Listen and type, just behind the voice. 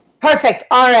Perfect.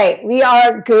 All right. We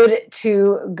are good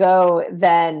to go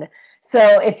then.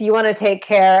 So if you want to take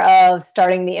care of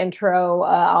starting the intro,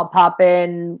 I'll pop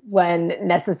in when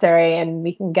necessary and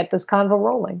we can get this convo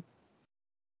rolling.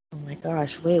 Oh my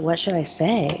gosh. Wait, what should I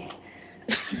say?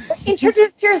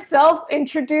 Introduce yourself.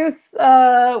 Introduce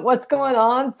what's going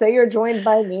on. Say you're joined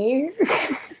by me.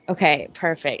 Okay,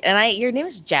 perfect. And your name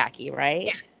is Jackie, right?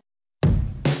 Yeah.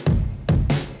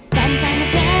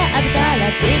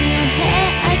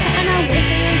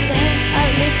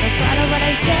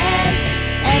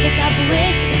 Every couple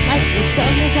weeks, it's like the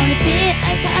song is on repeat.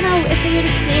 I kinda wish you to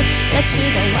see that you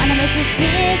don't wanna miss me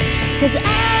speak. 'Cause I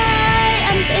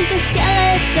am pink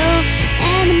skeleton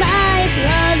and my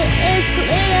blood is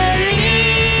glittery.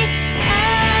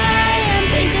 I am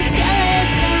pink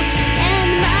skeleton and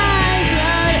my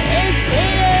blood is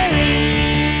glittery.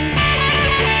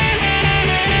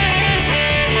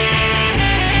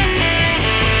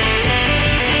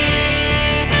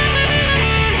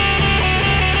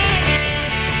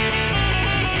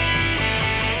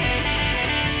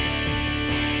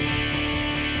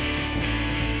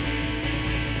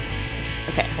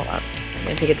 Okay, hold on. I'm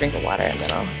going to take a drink of water and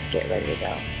then I'll get ready to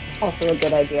go. Also a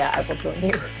good idea. I will join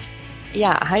you.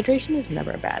 Yeah, hydration is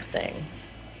never a bad thing.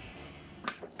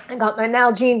 I got my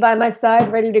Nalgene by my side,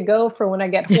 ready to go for when I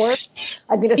get hoarse.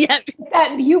 I can just hit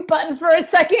that mute button for a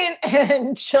second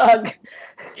and chug.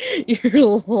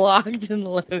 You're locked and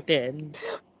loaded.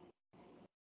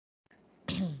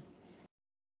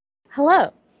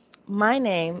 Hello. My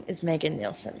name is Megan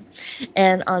Nielsen,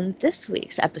 and on this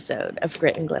week's episode of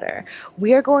Grit and Glitter,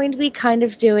 we are going to be kind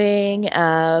of doing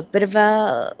a bit of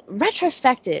a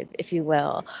retrospective, if you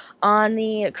will, on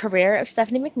the career of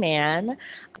Stephanie McMahon,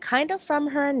 kind of from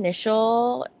her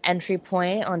initial entry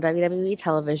point on WWE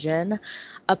television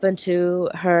up into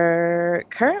her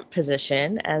current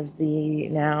position as the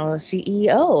now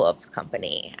CEO of the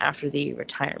company after the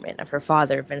retirement of her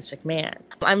father, Vince McMahon.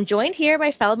 I'm joined here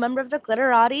by fellow member of the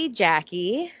Glitterati,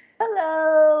 Jackie.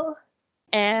 Hello.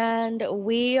 And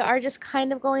we are just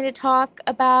kind of going to talk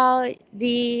about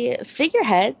the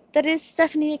figurehead that is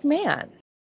Stephanie McMahon.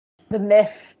 The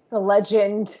myth, the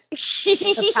legend,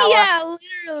 the power. Yeah,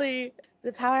 literally.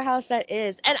 The powerhouse that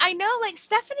is. And I know, like,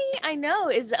 Stephanie,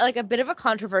 is, like, a bit of a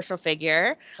controversial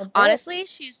figure. Honestly,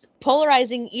 she's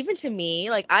polarizing even to me.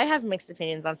 Like, I have mixed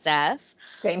opinions on Steph.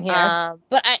 Same here.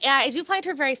 But I do find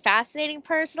her very fascinating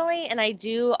personally. And I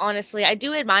do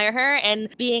admire her.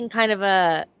 And being kind of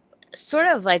a sort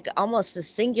of, like, almost a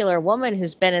singular woman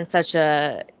who's been in such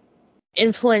a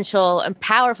influential and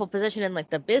powerful position in, like,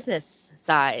 the business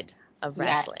side of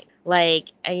wrestling. Yes. Like,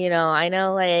 I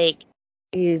know, like,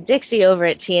 Dixie over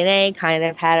at TNA kind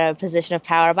of had a position of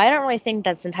power, but I don't really think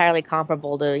that's entirely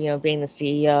comparable to, being the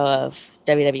CEO of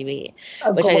WWE,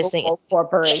 which I just think is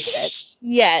corporation.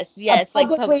 Yes, a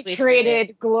publicly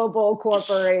traded global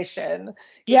corporation.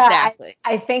 Yeah, exactly.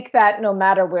 I think that no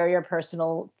matter where your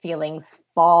personal feelings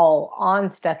fall on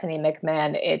Stephanie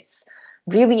McMahon, it's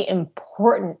really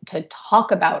important to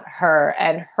talk about her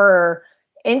and her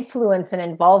influence and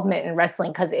involvement in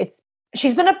wrestling, because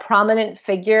she's been a prominent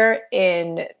figure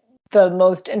in the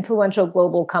most influential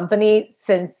global company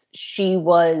since she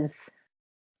was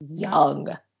young,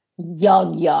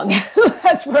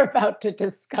 as we're about to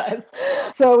discuss.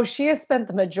 So she has spent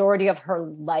the majority of her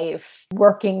life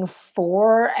working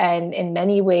for and in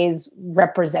many ways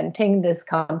representing this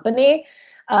company,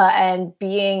 and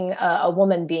being a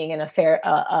woman being in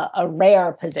a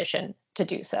rare position to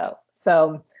do so.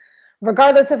 So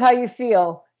regardless of how you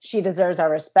feel, she deserves our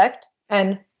respect,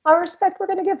 and our respect we're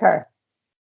going to give her.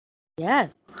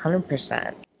 Yes,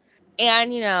 100%.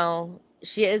 And,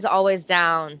 she is always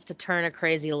down to turn a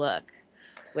crazy look,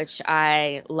 which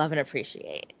I love and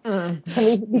appreciate.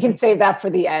 We can save that for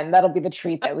the end. That'll be the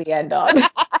treat that we end on.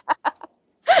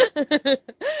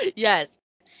 Yes.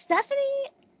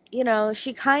 Stephanie,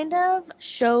 she kind of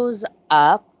shows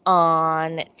up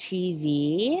on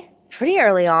TV pretty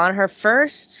early on. Her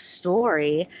first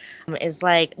story is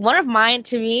like one of mine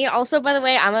to me. Also, by the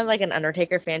way, I'm like an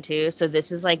Undertaker fan too, so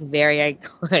this is like very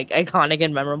iconic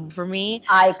and memorable for me.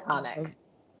 Iconic.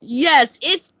 Yes,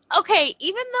 it's okay.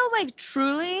 Even though, like,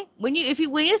 truly, when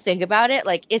you think about it,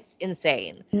 like, it's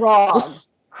insane. Wrong.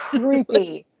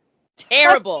 Creepy.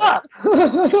 Terrible. She's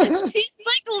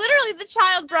like literally the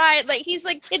child bride. Like, he's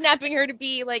like kidnapping her to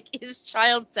be like his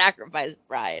child sacrifice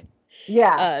bride.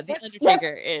 Yeah. The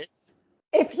Undertaker is.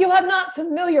 If you have not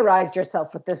familiarized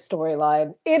yourself with this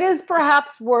storyline, it is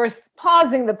perhaps worth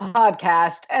pausing the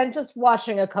podcast and just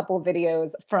watching a couple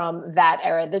videos from that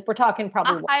era. That we're talking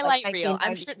probably a highlight reel.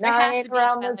 I'm sure there has to be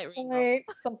around a this highlight point, reel.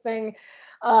 something.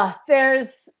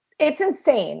 It's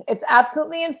insane. It's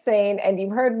absolutely insane. And you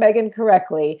heard Megan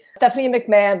correctly. Stephanie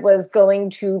McMahon was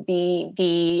going to be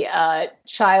the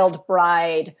child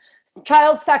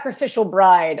sacrificial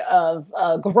bride of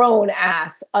a grown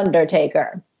ass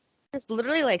Undertaker. Was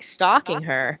literally like stalking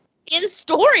her in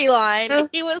storyline.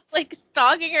 He was like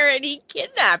stalking her and he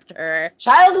kidnapped her.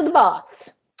 Child of the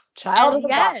boss. Child of the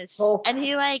boss, folks. And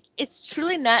he like, it's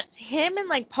truly nuts. Him and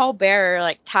like Paul Bearer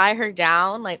like tie her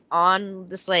down like on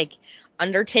this like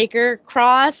Undertaker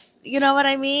cross, you know what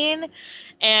I mean?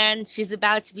 And she's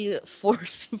about to be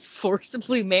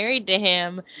forcibly married to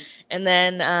him. And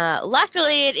then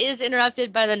luckily it is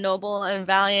interrupted by the noble and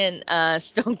valiant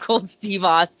Stone Cold Steve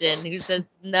Austin, who says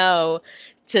no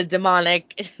to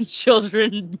demonic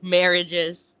children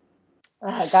marriages.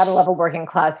 Gotta love a working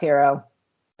class hero.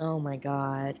 Oh my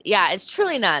God. Yeah, it's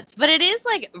truly nuts. But it is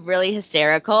like really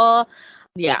hysterical.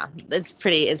 Yeah, it's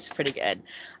pretty good.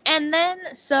 And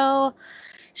then so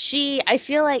I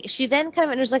feel like she then kind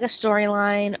of enters like a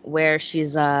storyline where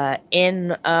she's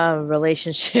in a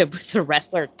relationship with the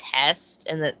wrestler Test,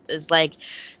 and that is like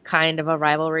kind of a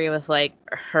rivalry with like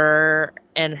her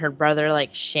and her brother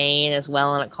like Shane as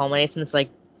well, and it culminates in this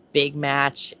like big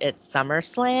match at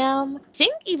SummerSlam. I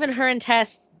think even her and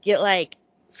Test get like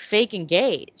fake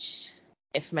engaged,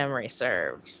 if memory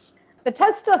serves. The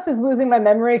Test stuff is losing my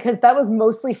memory because that was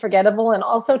mostly forgettable, and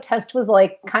also Test was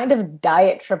like kind of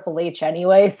diet Triple H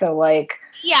anyway, so like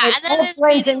and then it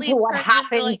blends into what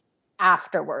happened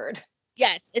afterward.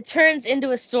 Yes, it turns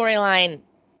into a storyline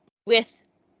with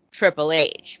Triple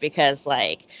H because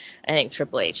like I think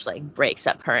Triple H like breaks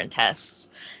up her and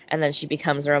Test, and then she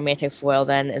becomes a romantic foil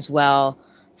then as well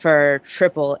for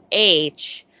Triple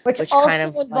H. Which also kind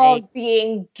of involves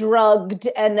being drugged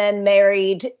and then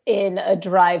married in a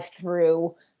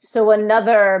drive-through. So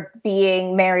another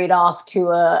being married off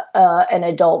to an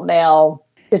adult male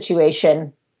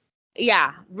situation.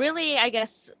 Yeah, really, I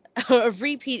guess a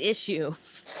repeat issue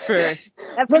for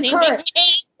Stephanie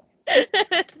McMahon.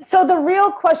 So the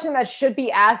real question that should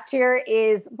be asked here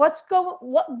is what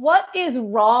is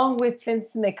wrong with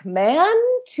Vince McMahon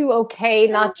to okay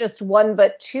not just one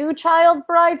but two child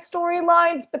bride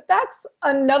storylines? But that's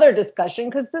another discussion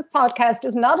because this podcast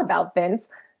is not about Vince.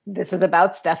 This is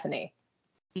about Stephanie.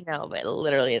 No, but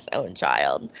literally his own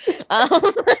child.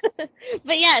 But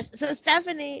yes, so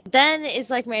Stephanie then is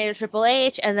like married to Triple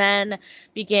H and then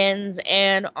begins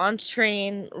an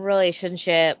on-screen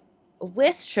relationship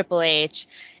with Triple H,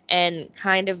 and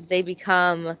kind of they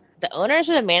become the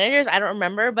owners or the managers. I don't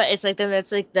remember, but it's like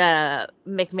that's like the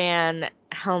McMahon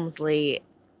Helmsley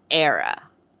era,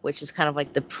 which is kind of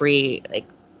like the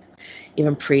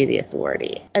even pre the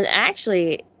Authority. And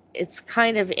actually, it's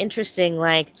kind of interesting.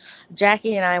 Like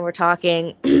Jackie and I were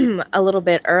talking a little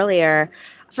bit earlier.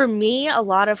 For me, a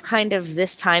lot of kind of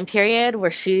this time period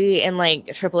where she and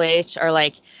like Triple H are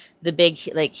like the big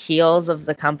like heels of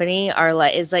the company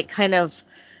is like kind of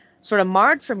sort of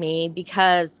marred for me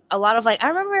because a lot of like I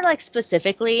remember like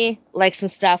specifically like some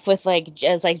stuff with like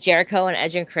as like Jericho and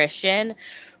Edge and Christian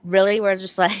really were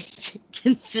just like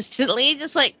consistently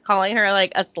just like calling her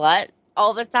like a slut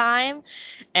all the time,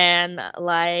 and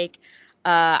like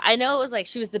I know it was like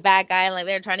she was the bad guy and like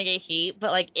they were trying to get heat,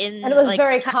 but like and it was like,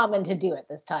 very common to do it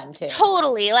this time too.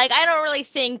 Totally. Like I don't really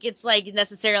think it's like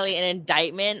necessarily an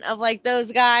indictment of like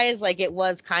those guys. Like it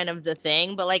was kind of the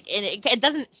thing, but like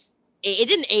it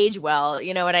didn't age well.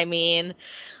 You know what I mean?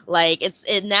 Like it's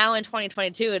now in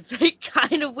 2022, it's like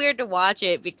kind of weird to watch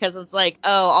it because it's like, oh,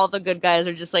 all the good guys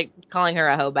are just like calling her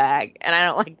a hoe bag, and I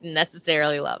don't like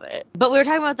necessarily love it. But we were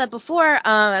talking about that before,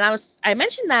 and I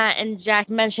mentioned that, and Jack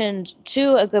mentioned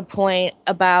too a good point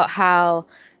about how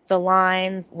the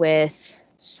lines with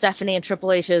Stephanie and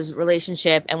Triple H's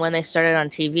relationship and when they started on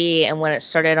TV and when it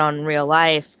started on real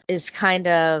life is kind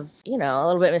of, a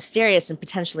little bit mysterious and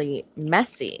potentially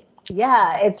messy.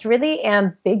 Yeah, it's really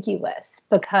ambiguous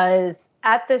because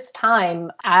at this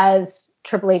time, as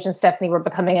Triple H and Stephanie were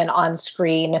becoming an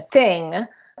on-screen thing,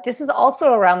 this is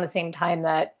also around the same time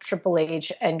that Triple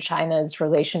H and Chyna's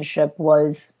relationship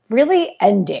was really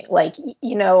ending. Like,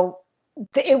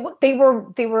 they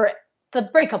were the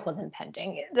breakup was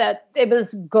impending, that it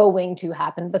was going to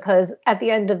happen because at the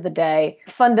end of the day,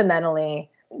 fundamentally,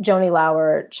 Joanie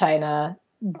Laurer, Chyna,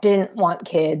 didn't want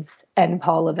kids, and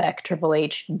Paul Levesque, Triple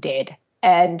H, did.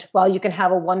 And while you can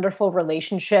have a wonderful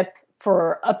relationship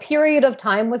for a period of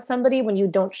time with somebody when you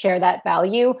don't share that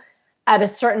value, at a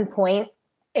certain point,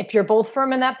 if you're both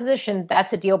firm in that position,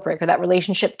 that's a deal breaker. That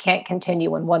relationship can't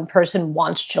continue when one person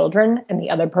wants children and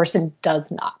the other person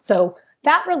does not. So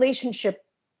that relationship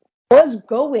was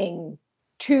going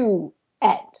to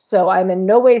end. So I'm in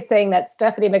no way saying that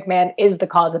Stephanie McMahon is the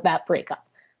cause of that breakup.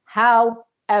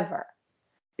 However,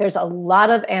 there's a lot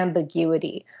of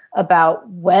ambiguity about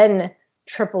when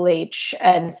Triple H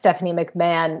and Stephanie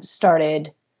McMahon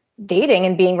started dating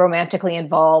and being romantically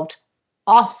involved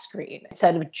off screen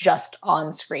instead of just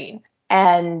on screen.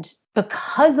 And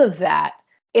because of that,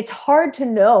 it's hard to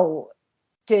know.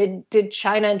 Did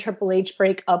Chyna and Triple H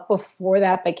break up before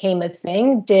that became a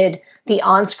thing? Did the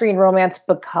on-screen romance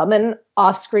become an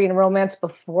off-screen romance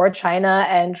before Chyna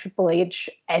and Triple H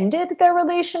ended their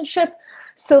relationship?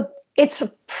 So it's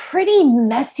a pretty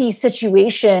messy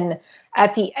situation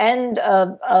at the end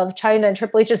of Chyna and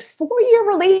Triple H's 4-year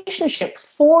relationship.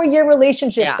 4-year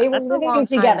relationship. Yeah, They were that's a living long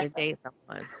together. time to date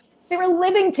someone. They were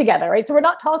living together, right? So we're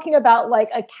not talking about like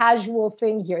a casual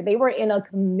thing here. They were in a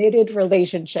committed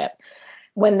relationship.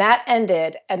 When that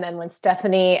ended, and then when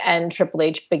Stephanie and Triple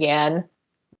H began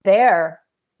their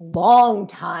long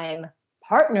time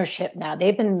partnership now,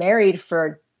 they've been married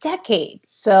for decades.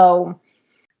 So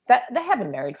that they have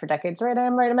been married for decades, right?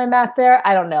 I'm right in my math there.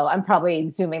 I don't know. I'm probably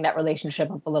zooming that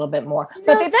relationship up a little bit more. No,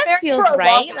 But they've been that married feels for a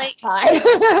right. long Like time.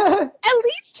 at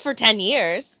least for 10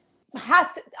 years. I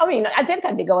mean, they've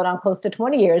got to be going on close to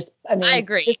 20 years. I mean, I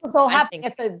agree. This was all happening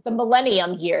at the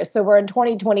millennium year. So we're in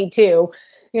 2022.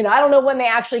 I don't know when they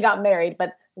actually got married,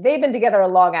 but they've been together a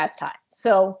long ass time.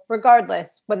 So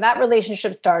regardless, when that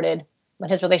relationship started, when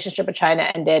his relationship with Chyna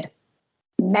ended,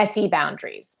 messy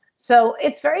boundaries. So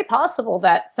it's very possible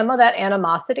that some of that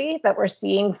animosity that we're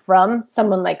seeing from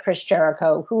someone like Chris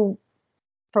Jericho, who,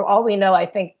 for all we know, I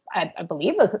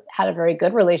believe had a very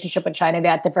good relationship with Chyna. They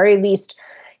at the very least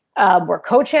were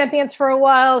co-champions for a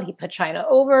while. He put Chyna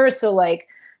over. So like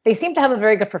they seem to have a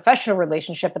very good professional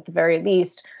relationship at the very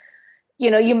least.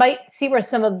 You might see where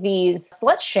some of these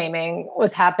slut shaming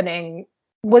was happening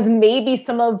was maybe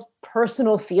some of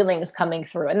personal feelings coming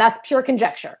through. And that's pure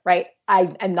conjecture, right?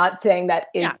 I'm not saying that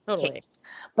is totally. the case.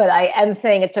 But I am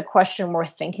saying it's a question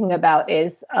worth thinking about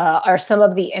is, are some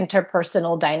of the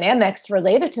interpersonal dynamics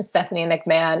related to Stephanie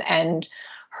McMahon and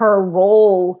her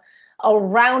role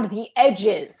around the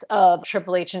edges of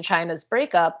Triple H and Chyna's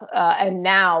breakup, and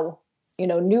now,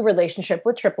 new relationship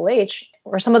with Triple H,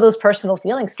 or some of those personal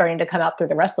feelings starting to come out through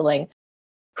the wrestling.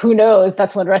 Who knows?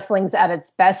 That's when wrestling's at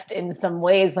its best in some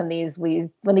ways, when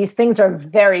these things are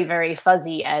very, very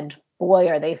fuzzy, and boy,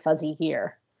 are they fuzzy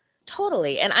here.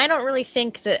 Totally. And I don't really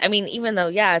think that, I mean, even though,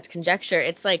 yeah, it's conjecture,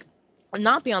 it's like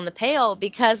not beyond the pale,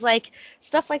 because like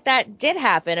stuff like that did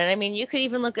happen. And I mean, you could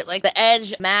even look at like the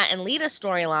Edge, Matt, and Lita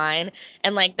storyline,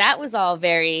 and like that was all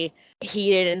very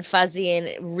heated and fuzzy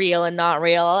and real and not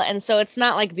real. And so it's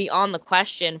not like beyond the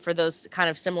question for those kind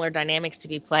of similar dynamics to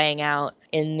be playing out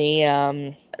in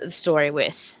the story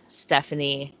with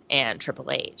Stephanie and Triple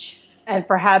H. And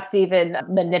perhaps even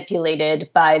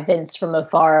manipulated by Vince from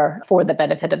afar for the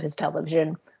benefit of his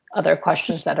television. Other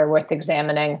questions that are worth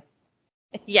examining.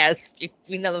 Yes,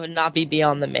 we know that would not be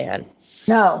beyond the man.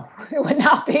 No, it would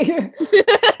not be.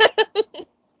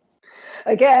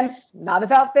 Again, not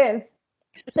about Vince.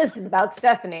 This is about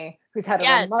Stephanie, who's had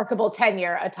a remarkable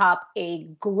tenure atop a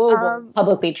global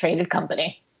publicly traded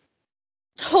company.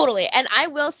 Totally. And I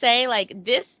will say, like,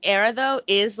 this era, though,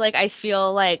 is, like, I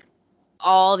feel like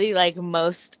all the, like,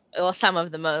 some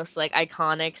of the most, like,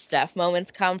 iconic Steph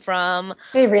moments come from.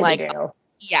 They really like, do.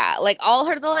 Yeah, like, all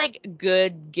the, like,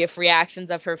 good GIF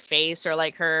reactions of her face, or,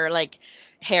 like, her, like,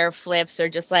 hair flips, or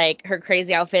just, like, her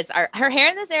crazy outfits. Her hair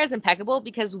in this era is impeccable,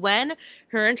 because when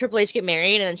her and Triple H get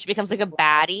married and then she becomes, like, a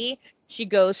baddie, she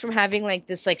goes from having, like,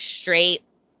 this, like, straight,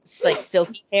 like,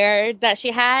 silky hair that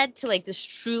she had to, like, this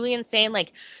truly insane,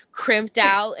 like, crimped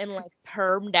out and, like,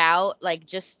 permed out, like,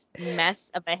 just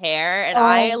mess of a hair. And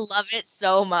I love it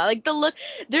so much. Like, the look,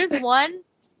 there's one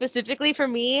specifically for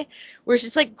me where it's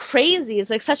just, like, crazy. It's,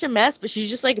 like, such a mess, but she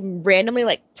just, like, randomly,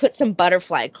 like, put some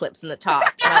butterfly clips in the top.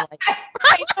 And I'm like,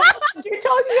 I know what you're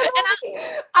talking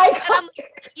about. I'm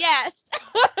like, yes.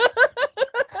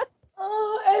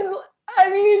 And I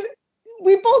mean,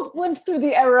 we both lived through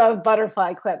the era of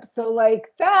butterfly clips, so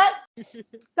like that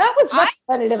was much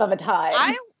definitive of a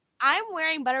time. I'm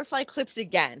wearing butterfly clips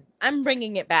again. I'm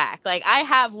bringing it back. Like, I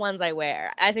have ones I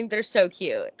wear. I think they're so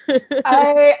cute.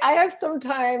 I have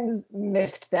sometimes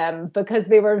missed them because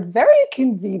they were very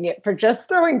convenient for just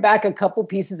throwing back a couple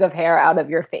pieces of hair out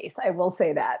of your face. I will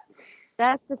say that.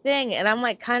 That's the thing. And I'm,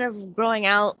 like, kind of growing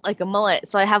out, like, a mullet.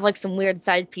 So I have, like, some weird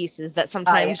side pieces that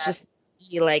sometimes just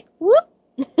be, like, whoop,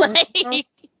 like,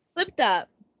 flipped up.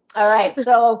 All right.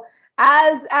 So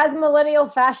as millennial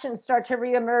fashions start to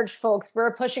reemerge, folks,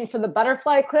 we're pushing for the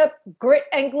butterfly clip. Grit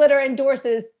and Glitter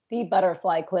endorses the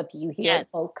butterfly clip. You hear it,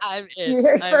 folks. You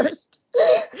hear it first.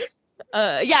 Yeah,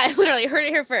 I literally heard it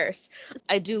here first.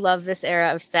 I do love this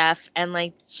era of Steph, and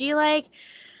like she, like,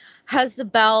 has the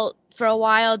belt for a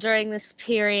while during this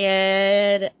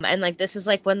period, and like this is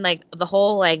like when like the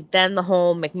whole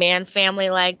McMahon family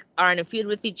like are in a feud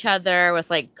with each other with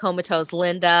like comatose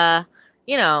Linda,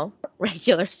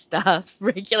 regular stuff,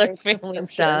 regular Great family description.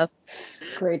 stuff.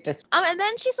 Great description. And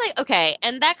then she's like, okay,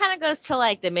 and that kind of goes to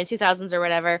like the mid 2000s or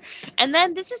whatever, and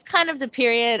then this is kind of the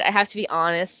period, I have to be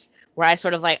honest, where I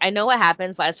sort of like, I know what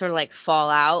happens, but I sort of like fall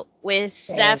out with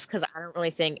Steph because I don't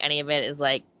really think any of it is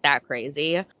like that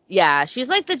crazy. Yeah, she's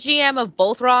like the GM of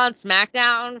both Raw and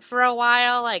SmackDown for a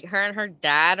while. Like her and her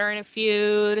dad are in a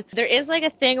feud. There is like a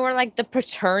thing where like the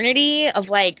paternity of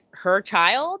like her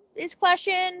child is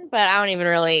questioned, but I don't even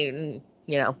really,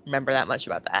 remember that much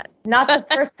about that. Not the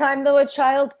first time though a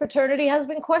child's paternity has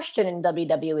been questioned in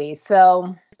WWE.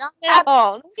 So Not at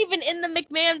all. Not even in the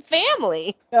McMahon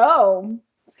family. no,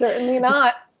 certainly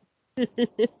not.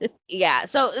 Yeah,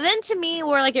 so then to me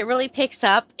where like it really picks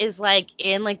up is like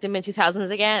in like the mid 2000s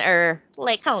again, or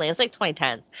like kind of late, it's like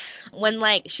 2010s, when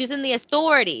like she's in the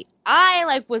Authority. I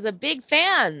like was a big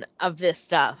fan of this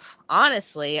stuff,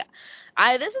 honestly.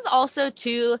 This is also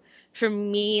too for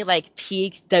me like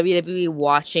peak WWE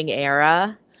watching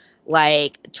era,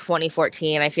 like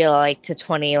 2014 I feel like to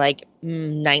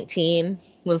 2019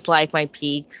 was like my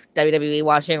peak WWE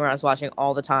watching, where I was watching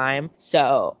all the time.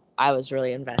 So I was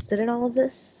really invested in all of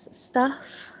this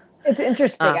stuff. It's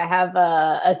interesting. I have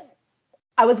I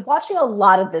was watching a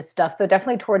lot of this stuff, though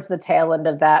definitely towards the tail end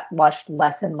of that, watched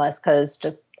less and less because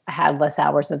just I had less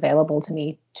hours available to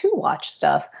me to watch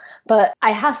stuff. But I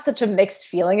have such a mixed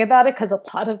feeling about it because a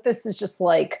lot of this is just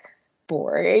like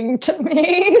boring to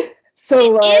me.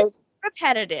 So it is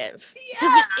repetitive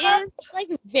because it is like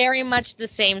very much the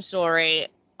same story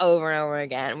over and over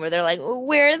again, where they're like,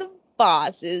 we're the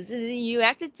bosses and you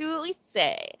have to do what we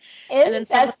say, and then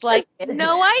someone's like,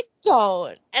 no I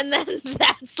don't, and then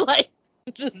that's like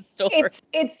the story.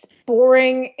 It's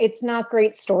boring. It's not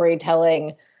great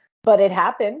storytelling, but it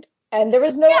happened. And there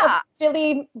was no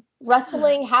really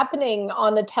wrestling happening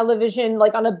on a television,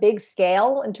 like on a big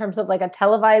scale in terms of like a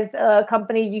televised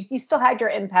company. You still had your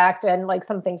Impact and like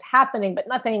some things happening, but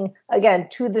nothing, again,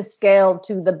 to the scale,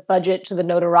 to the budget, to the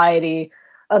notoriety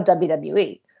of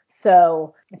WWE.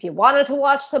 So if you wanted to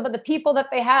watch some of the people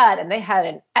that they had, and they had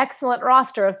an excellent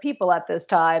roster of people at this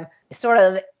time, you sort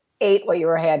of ate what you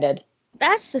were handed.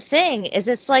 That's the thing, is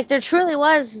it's like there truly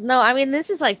was no, I mean, this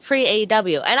is like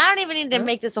pre-AEW, and I don't even need to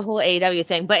make this a whole AEW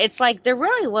thing, but it's like there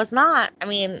really was not, I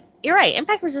mean, you're right,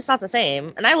 Impact was just not the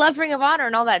same, and I loved Ring of Honor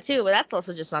and all that too, but that's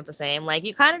also just not the same. Like,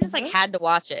 you kind of just like had to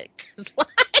watch it,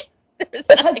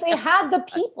 because they had the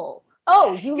people.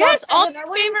 Oh, you yes, love all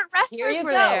your favorite wrestlers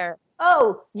were there.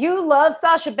 Oh, you love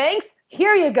Sasha Banks?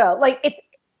 Here you go. Like,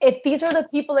 if these are the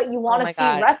people that you want to see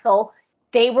wrestle,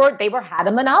 they had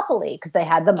a monopoly because they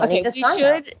had the money to sign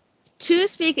up. To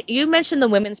speak, you mentioned the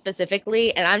women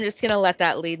specifically, and I'm just gonna let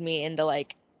that lead me into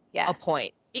like a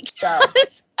point,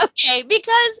 because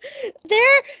because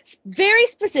they're very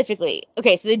specifically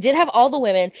so they did have all the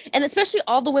women, and especially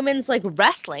all the women's like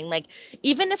wrestling. Like,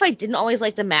 even if I didn't always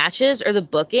like the matches or the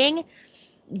booking,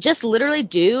 just literally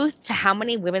due to how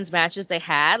many women's matches they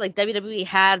had, like WWE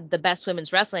had the best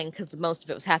women's wrestling because most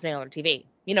of it was happening on TV.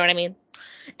 You know what I mean?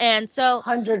 And so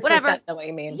 100% know what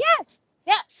you mean. Yes.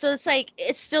 Yeah. So it's like,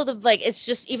 it's still it's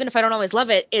just, even if I don't always love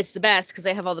it, it's the best because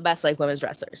they have all the best like women's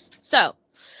wrestlers. So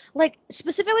like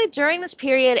specifically during this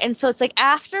period. And so it's like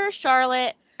after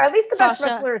Charlotte, or at least the best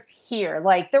wrestlers here.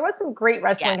 Like, there was some great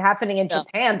wrestling happening in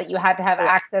Japan, but you had to have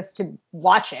access to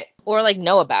watch it. Or like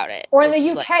know about it. Or in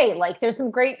the UK, like there's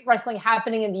some great wrestling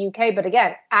happening in the UK, but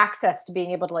again, access to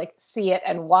being able to like see it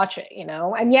and watch it,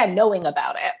 and knowing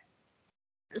about it.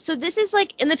 So this is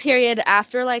like in the period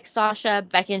after like Sasha,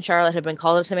 Becky, and Charlotte have been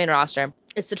called up to the main roster.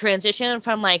 It's the transition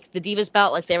from like the Divas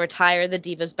belt, like they retire the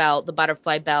Divas belt, the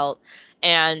Butterfly belt,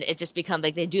 and it just becomes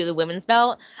like they do the women's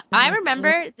belt. Mm-hmm. I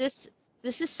remember this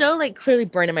is so like clearly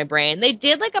burned in my brain. They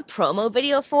did like a promo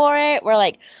video for it where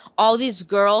like all these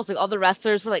girls, like all the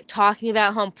wrestlers were like talking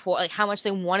about how important, like how much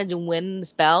they wanted to win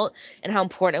this belt and how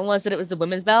important it was that it was the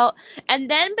women's belt. And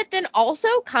then, but then also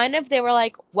kind of they were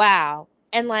like, wow.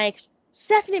 And like,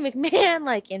 Stephanie McMahon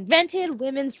like invented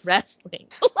women's wrestling.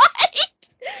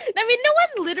 I mean, no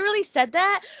one literally said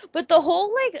that, but the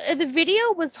whole like the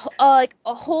video was like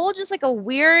a whole just like a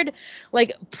weird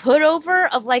like put over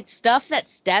of like stuff that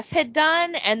Steph had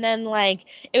done, and then like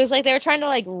it was like they were trying to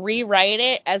like rewrite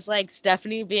it as like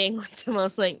Stephanie being like the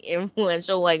most like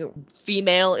influential like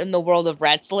female in the world of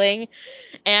wrestling.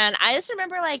 And I just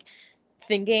remember like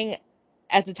thinking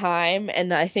at the time,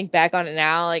 and I think back on it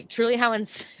now, like truly how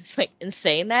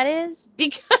insane that is,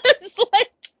 because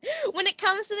like when it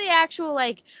comes to the actual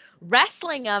like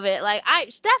wrestling of it. Like, I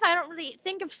don't really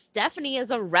think of Stephanie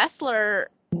as a wrestler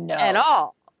at No.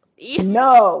 all.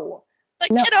 No.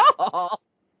 Like, No. at all.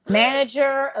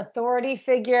 Manager, authority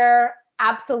figure,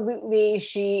 absolutely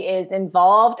she is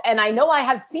involved. And I know I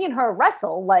have seen her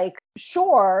wrestle, like,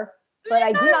 sure, but She's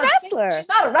I not do a not think wrestler. she's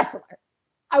not a wrestler.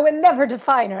 I would never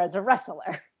define her as a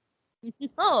wrestler.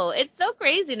 No, it's so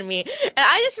crazy to me. And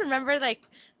I just remember, like,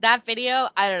 that video.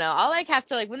 I don't know. I'll, like, have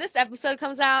to, like, when this episode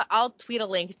comes out, I'll tweet a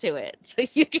link to it so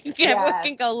everyone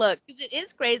can go look, because it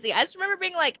is crazy. I just remember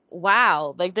being like,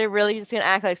 wow, like, they're really just gonna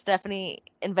act like Stephanie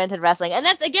invented wrestling. And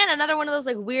that's, again, another one of those,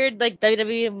 like, weird, like,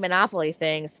 WWE monopoly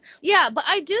things. Yeah, but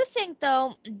I do think,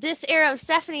 though, this era of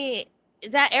Stephanie,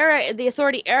 that era, the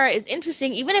Authority era, is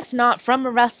interesting, even if not from a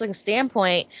wrestling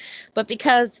standpoint, but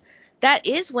because that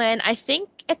is when, I think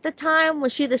at the time,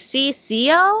 was she the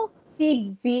CCO?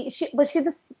 Was she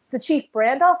the chief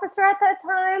brand officer at that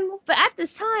time? But at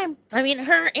this time, I mean,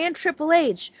 her and Triple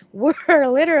H were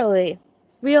literally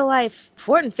real life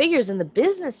important figures in the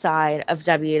business side of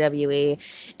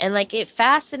WWE. And, like, it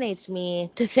fascinates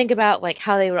me to think about, like,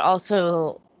 how they were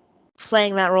also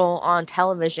playing that role on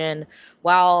television,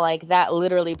 while, like, that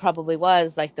literally probably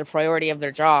was, like, the priority of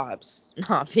their jobs,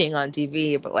 not being on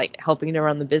TV, but, like, helping to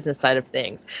run the business side of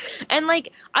things. And,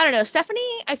 like, I don't know, Stephanie,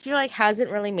 I feel like,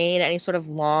 hasn't really made any sort of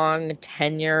long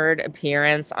tenured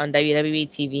appearance on WWE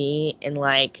TV in,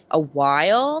 like, a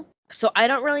while. So I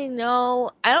don't really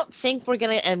know. I don't think we're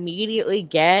going to immediately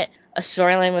get a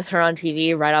storyline with her on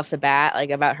TV right off the bat, like,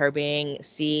 about her being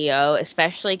CEO,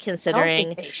 especially considering... I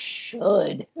don't think they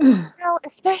should. No,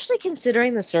 especially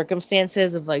considering the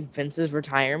circumstances of, like, Vince's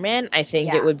retirement. I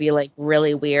think it would be, like,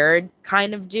 really weird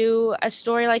kind of do a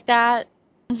story like that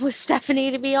with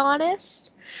Stephanie, to be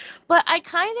honest. But I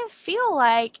kind of feel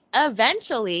like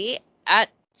eventually, at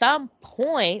some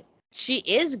point, she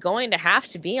is going to have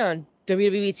to be on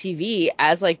WWE TV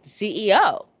as, like, the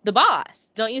CEO, the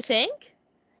boss. Don't you think?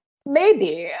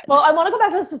 Maybe. Well, I want to go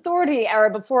back to this Authority era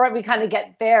before we kind of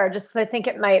get there, just because I think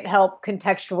it might help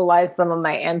contextualize some of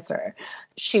my answer.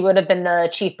 She would have been the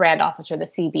chief brand officer, the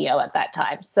CBO at that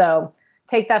time. So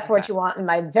take that for what you want in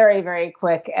my very, very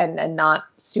quick and not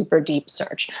super deep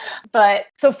search. But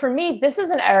so for me, this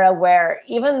is an era where,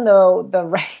 even though the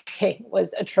writing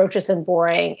was atrocious and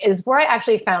boring, is where I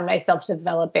actually found myself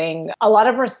developing a lot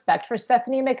of respect for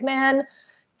Stephanie McMahon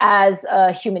as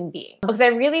a human being, because I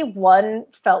really,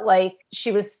 felt like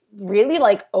she was really,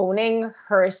 like, owning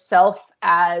herself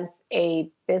as a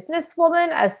businesswoman,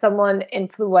 as someone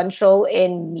influential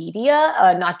in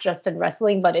media, not just in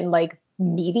wrestling, but in, like,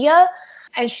 media.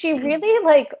 And she really,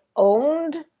 like,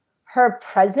 owned her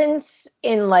presence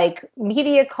in, like,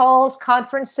 media calls,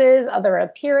 conferences, other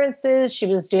appearances. She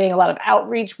was doing a lot of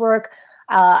outreach work.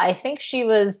 I think she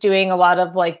was doing a lot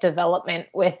of, like, development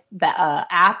with the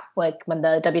app, like, when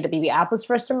the WWE app was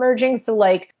first emerging. So,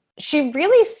 like, she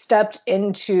really stepped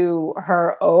into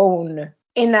her own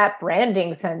in that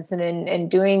branding sense and in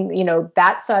doing,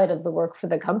 that side of the work for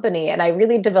the company. And I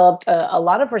really developed a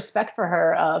lot of respect for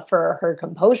her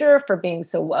composure, for being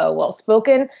so well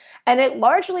spoken. And it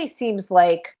largely seems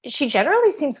like she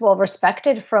generally seems well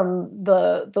respected from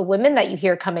the women that you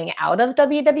hear coming out of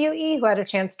WWE who had a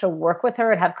chance to work with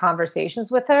her and have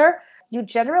conversations with her. You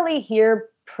generally hear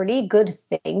pretty good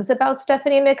things about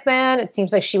Stephanie McMahon. It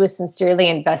seems like she was sincerely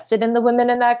invested in the women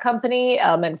in that company,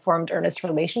 and formed earnest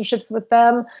relationships with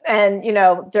them. And,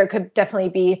 there could definitely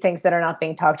be things that are not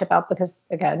being talked about because,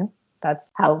 again,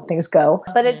 that's how things go.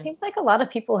 But it seems like a lot of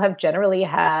people have generally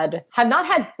have not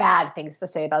had bad things to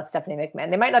say about Stephanie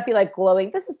McMahon. They might not be, like,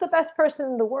 glowing, this is the best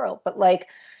person in the world, but, like,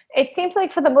 it seems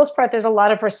like for the most part, there's a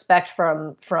lot of respect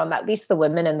from at least the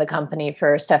women in the company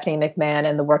for Stephanie McMahon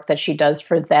and the work that she does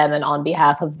for them and on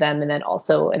behalf of them. And then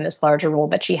also in this larger role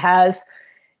that she has,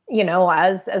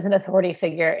 as an authority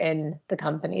figure in the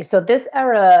company. So this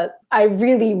era, I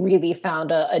really, really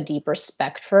found a deep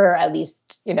respect for, at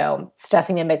least,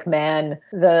 Stephanie McMahon,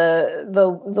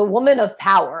 the woman of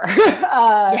power.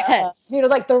 Yes.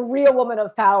 Like the real woman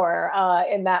of power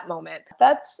in that moment.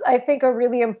 That's, I think, a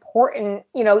really important,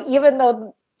 even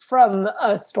though from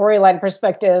a storyline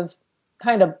perspective,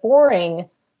 kind of boring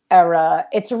era,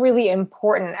 it's a really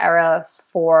important era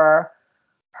for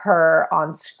her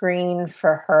on screen,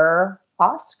 for her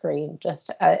off screen, just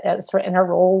as in her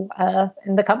role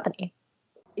in the company.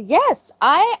 Yes,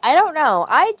 I don't know.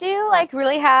 I do, like,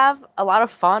 really have a lot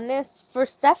of fondness for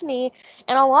Stephanie,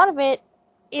 and a lot of it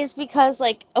is because,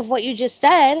 like, of what you just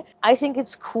said. I think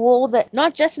it's cool that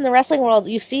not just in the wrestling world,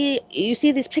 you see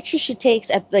these pictures she takes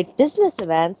at, like, business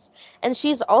events, and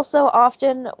she's also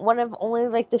often one of only,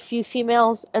 like, the few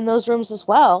females in those rooms as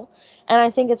well. And I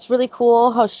think it's really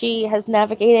cool how she has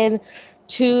navigated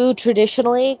two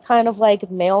traditionally kind of,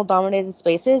 like, male-dominated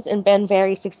spaces and been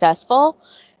very successful.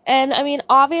 And, I mean,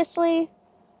 obviously,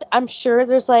 I'm sure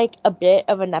there's, like, a bit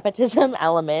of a nepotism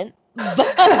element, but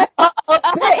like,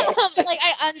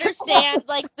 I understand,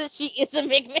 like, that she is a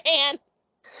McMahon.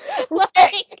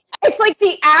 Like, it's like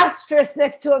the asterisk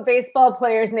next to a baseball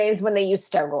player's names when they use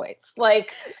steroids.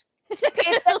 Like,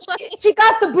 she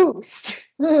got the boost.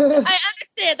 I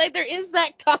understand, like, there is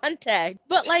that context,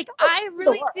 but, like, I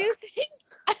really do think,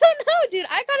 I don't know, dude,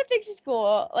 I kind of think she's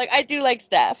cool. Like, I do like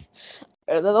Steph.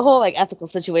 The whole, like, ethical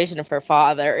situation of her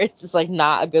father, it's just, like,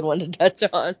 not a good one to touch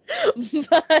on.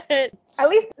 But at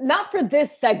least not for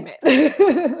this segment.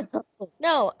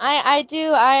 no, I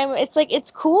do. It's like,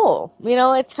 it's cool. You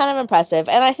know, it's kind of impressive.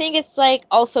 And I think it's, like,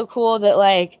 also cool that,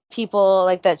 like, people,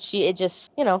 like, that it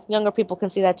just, you know, younger people can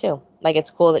see that too. Like,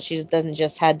 it's cool that she just doesn't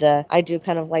just had to, I do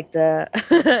kind of like the,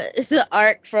 the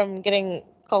arc from getting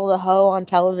called a hoe on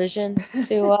television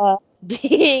to,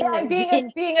 being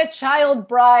a child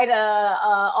bride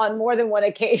on more than one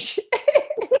occasion.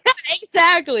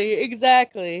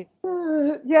 Exactly.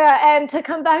 Yeah, and to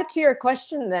come back to your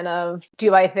question then of,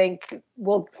 do I think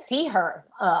we'll see her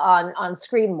on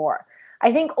screen more?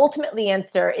 I think ultimately the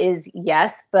answer is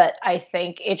yes, but I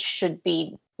think it should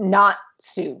be not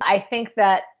soon. I think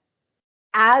that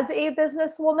as a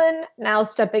businesswoman now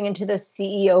stepping into the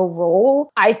CEO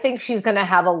role, I think she's going to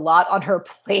have a lot on her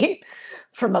plate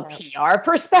from a PR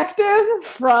perspective,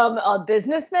 from a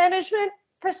business management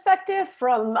perspective,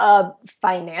 from a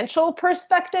financial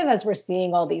perspective, as we're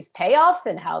seeing all these payoffs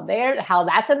and how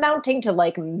that's amounting to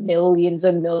like millions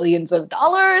and millions of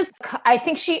dollars. I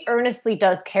think she earnestly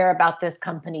does care about this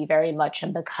company very much,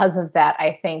 and because of that,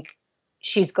 I think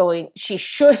she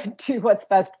should do what's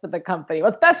best for the company,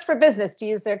 what's best for business, to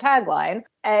use their tagline,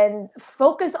 and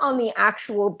focus on the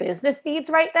actual business needs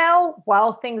right now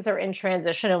while things are in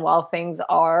transition and while things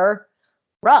are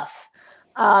rough,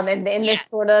 and in this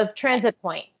sort of transit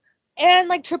point. And,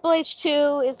 like, Triple H,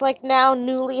 too, is, like, now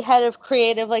newly head of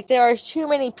creative. Like, there are too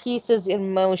many pieces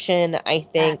in motion, I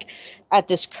think, at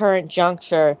this current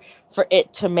juncture for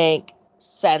it to make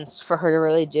sense for her to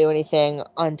really do anything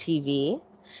on TV.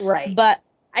 Right. But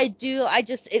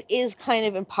it is kind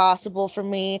of impossible for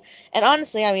me. And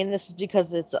honestly, I mean, this is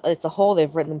because it's a hole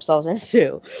they've written themselves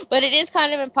into. But it is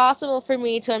kind of impossible for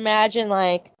me to imagine,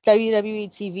 like, WWE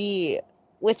TV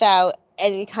without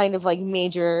any kind of, like,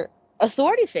 major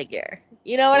authority figure.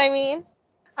 You know what I mean?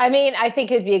 I mean, I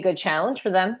think it'd be a good challenge for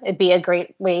them. It'd be a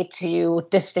great way to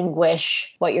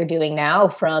distinguish what you're doing now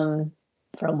from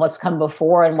what's come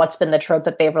before and what's been the trope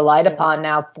that they've relied upon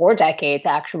now for decades,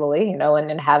 actually, you know,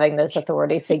 and having this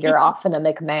authority figure, often a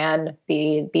McMahon,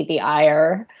 be the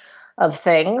ire of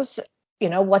things. You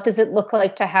know, what does it look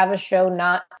like to have a show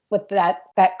not with that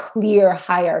clear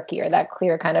hierarchy or that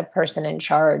clear kind of person in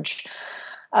charge?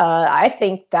 I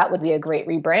think that would be a great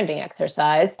rebranding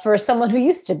exercise for someone who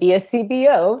used to be a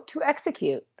CBO to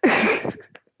execute.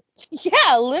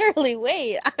 Yeah, literally.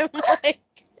 Wait,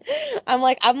 I'm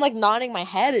like nodding my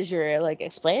head as you're, like,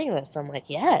 explaining this. I'm like,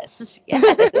 yes. I'm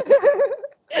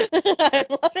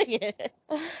loving it.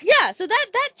 Yeah, so that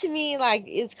to me, like,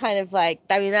 is kind of like,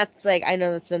 I mean, that's, like, I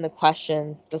know that's been the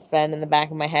question that's been in the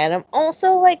back of my head. I'm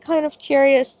also, like, kind of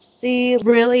curious to see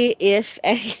really if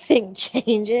anything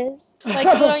changes. Like,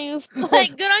 good on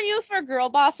you for girl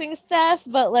bossing stuff,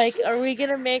 but, like, are we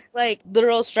gonna make, like,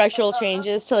 literal structural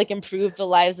changes to, like, improve the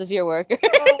lives of your workers?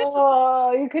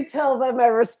 Oh, you could tell by my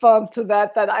response to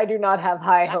that I do not have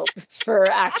high hopes for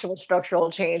actual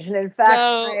structural change. And in fact,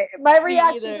 No, my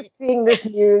reaction to seeing this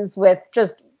news with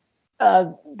just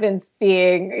Vince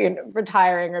being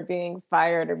retiring or being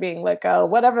fired or being let go,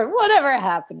 whatever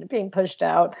happened, being pushed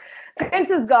out, Vince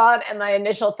is gone, and my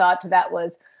initial thought to that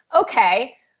was,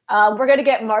 okay, we're going to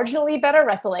get marginally better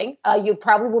wrestling. You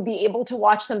probably will be able to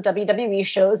watch some WWE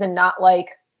shows and not, like,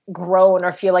 groan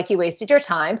or feel like you wasted your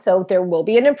time. So there will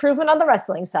be an improvement on the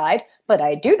wrestling side, but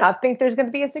I do not think there's going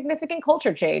to be a significant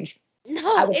culture change.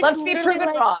 No, I would love to be proven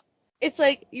wrong. It's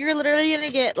like you're literally going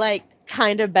to get, like,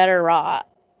 kind of better Raw.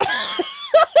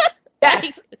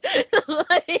 Yes.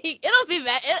 Like, it'll be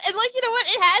bad. And, like, you know what?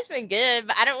 It has been good,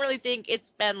 but I don't really think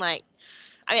it's been, like,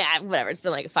 I mean, whatever. It's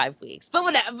been like 5 weeks, but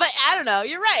whatever. But I don't know.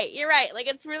 You're right. Like,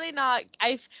 it's really not.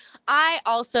 I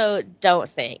also don't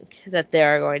think that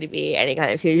there are going to be any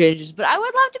kind of huge changes, but I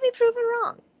would love to be proven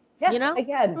wrong. Yeah, You know?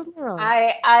 again, Prove me wrong.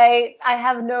 I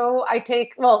have no, I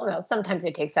take, well, no, sometimes I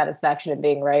take satisfaction in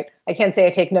being right. I can't say I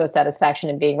take no satisfaction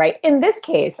in being right. In this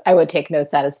case, I would take no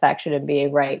satisfaction in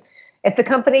being right. If the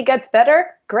company gets better,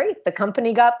 great, the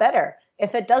company got better.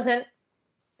 If it doesn't,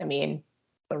 I mean,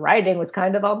 the writing was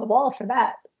kind of on the wall for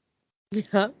that.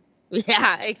 Yeah.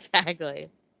 Yeah, exactly.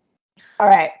 All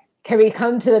right, can we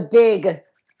come to the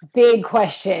big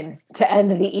question to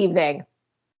end the evening?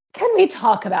 Can we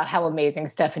talk about how amazing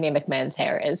Stephanie McMahon's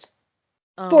hair is?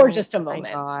 For Oh just a my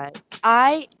moment. God.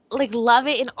 I like love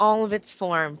it in all of its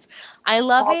forms. I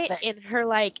love All it of it. in her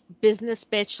like business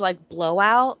bitch like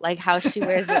blowout, like how she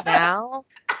wears it now.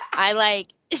 I like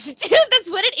dude,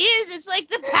 that's what it is. It's like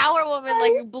the Power Woman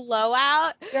like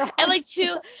blowout. You're And like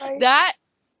too, right. that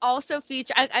also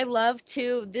feature I love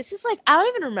too. This is like I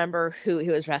don't even remember who he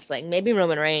was wrestling. Maybe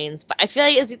Roman Reigns, but I feel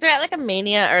like it's either at like a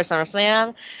Mania or a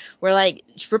SummerSlam where like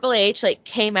Triple H like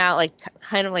came out like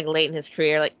kind of like late in his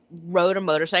career, like rode a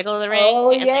motorcycle to the ring, Oh,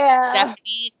 and like yeah.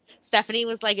 Stephanie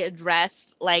was like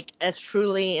dressed like a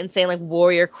truly insane like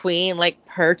warrior queen, like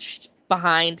perched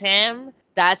behind him.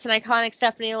 That's an iconic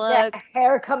Stephanie Yeah, look.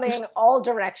 hair coming in all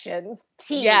directions.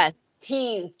 Yes.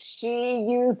 Teased. She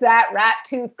used that rat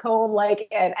tooth comb like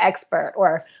an expert,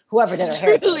 or whoever did her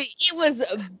hair. Truly, it was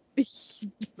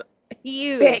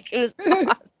huge. Big. It was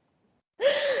awesome.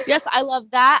 Yes, I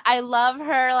love that. I love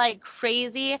her like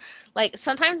crazy. Like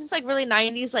sometimes it's like really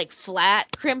 90s like flat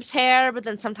crimped hair, but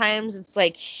then sometimes it's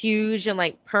like huge and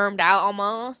like permed out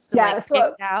almost and Yeah, like so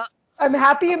picked out. I'm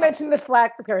happy you mentioned the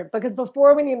flat clip, because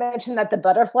before, when you mentioned that the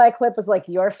butterfly clip was like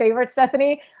your favorite,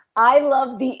 Stephanie, I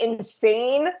love the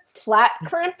insane flat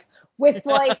crimp with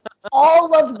like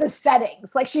all of the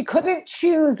settings. Like, she couldn't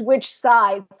choose which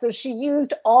side, so she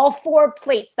used all four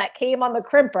plates that came on the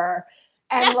crimper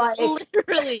and Yes, like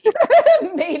literally.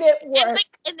 made it And work.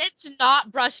 like and it's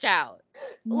not brushed out.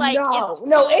 Like it's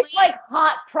No, fully it's like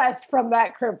hot pressed from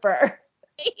that crimper.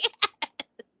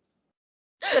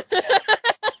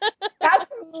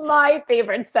 That's my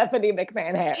favorite Stephanie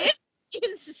McMahon hair. It's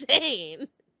insane.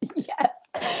 Yes,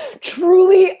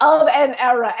 truly of an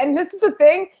era. And this is the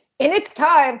thing, in its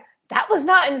time, that was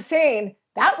not insane.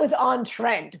 That was on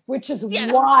trend, which is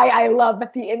Yes. why I love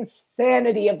the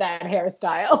insanity of that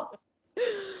hairstyle.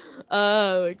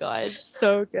 Oh my god,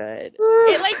 so good.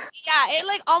 It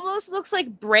like almost looks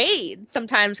like braids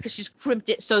sometimes because she's crimped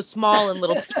it so small in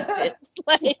little pieces.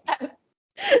 Like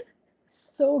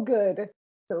So good.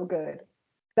 So good.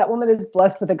 That woman is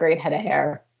blessed with a great head of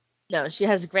hair. no, she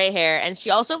has gray hair and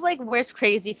she also like wears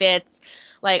crazy fits.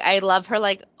 Like I love her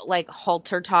like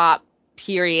halter top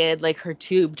period, like her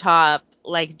tube top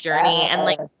like journey and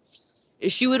like Yes.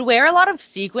 she would wear a lot of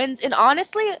sequins and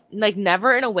honestly like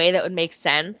never in a way that would make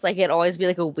sense. Like it'd always be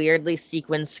like a weirdly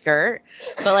sequin skirt,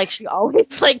 but like she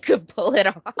always like could pull it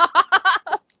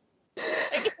off.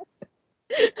 Like,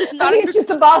 I mean, she's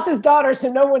the boss's daughter,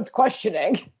 so no one's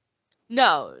questioning.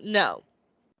 no.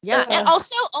 Yeah, and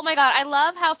also, oh my god, I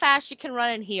love how fast she can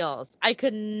run in heels. I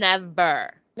could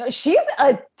never. No, she's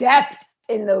adept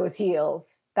in those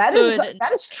heels. That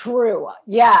is true.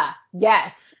 Yeah.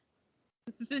 Yes.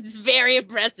 It's very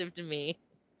impressive to me.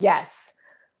 Yes.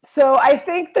 So I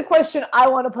think the question I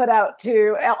want to put out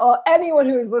to anyone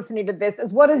who is listening to this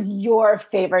is, what is your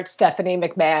favorite Stephanie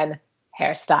McMahon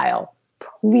hairstyle?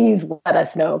 Please let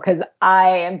us know, because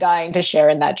I am dying to share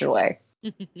in that joy.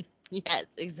 Yes,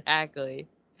 exactly.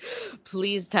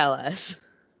 Please tell us.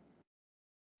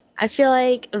 I feel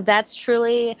like that's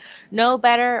truly no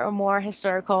better or more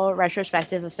historical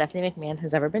retrospective of Stephanie McMahon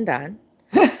has ever been done.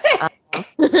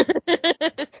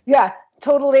 Yeah,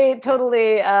 totally, We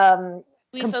completely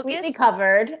focus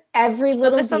covered every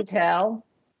little detail.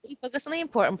 we focus on the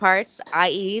important parts,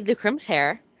 i.e. the crimped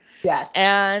hair. Yes.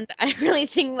 And I really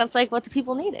think that's like what the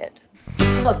people needed.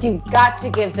 Look, you've got to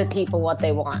give the people what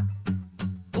they want.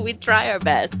 We try our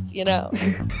best, you know.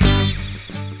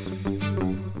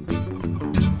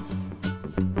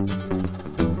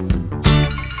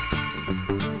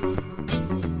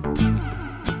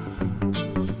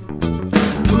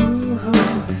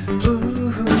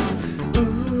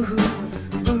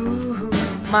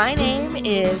 My name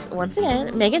is, once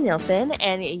again, Megan Nielsen,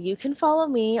 and you can follow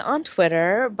me on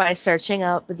Twitter by searching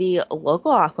up the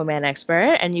local Aquaman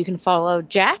expert, and you can follow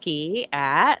Jackie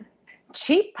at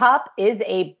Cheap Pop is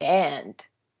a band.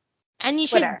 And you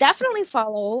Twitter. should definitely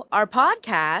follow our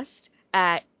podcast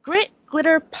at Grit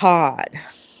Glitter Pod.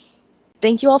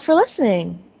 Thank you all for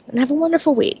listening, and have a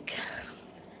wonderful week.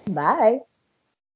 Bye.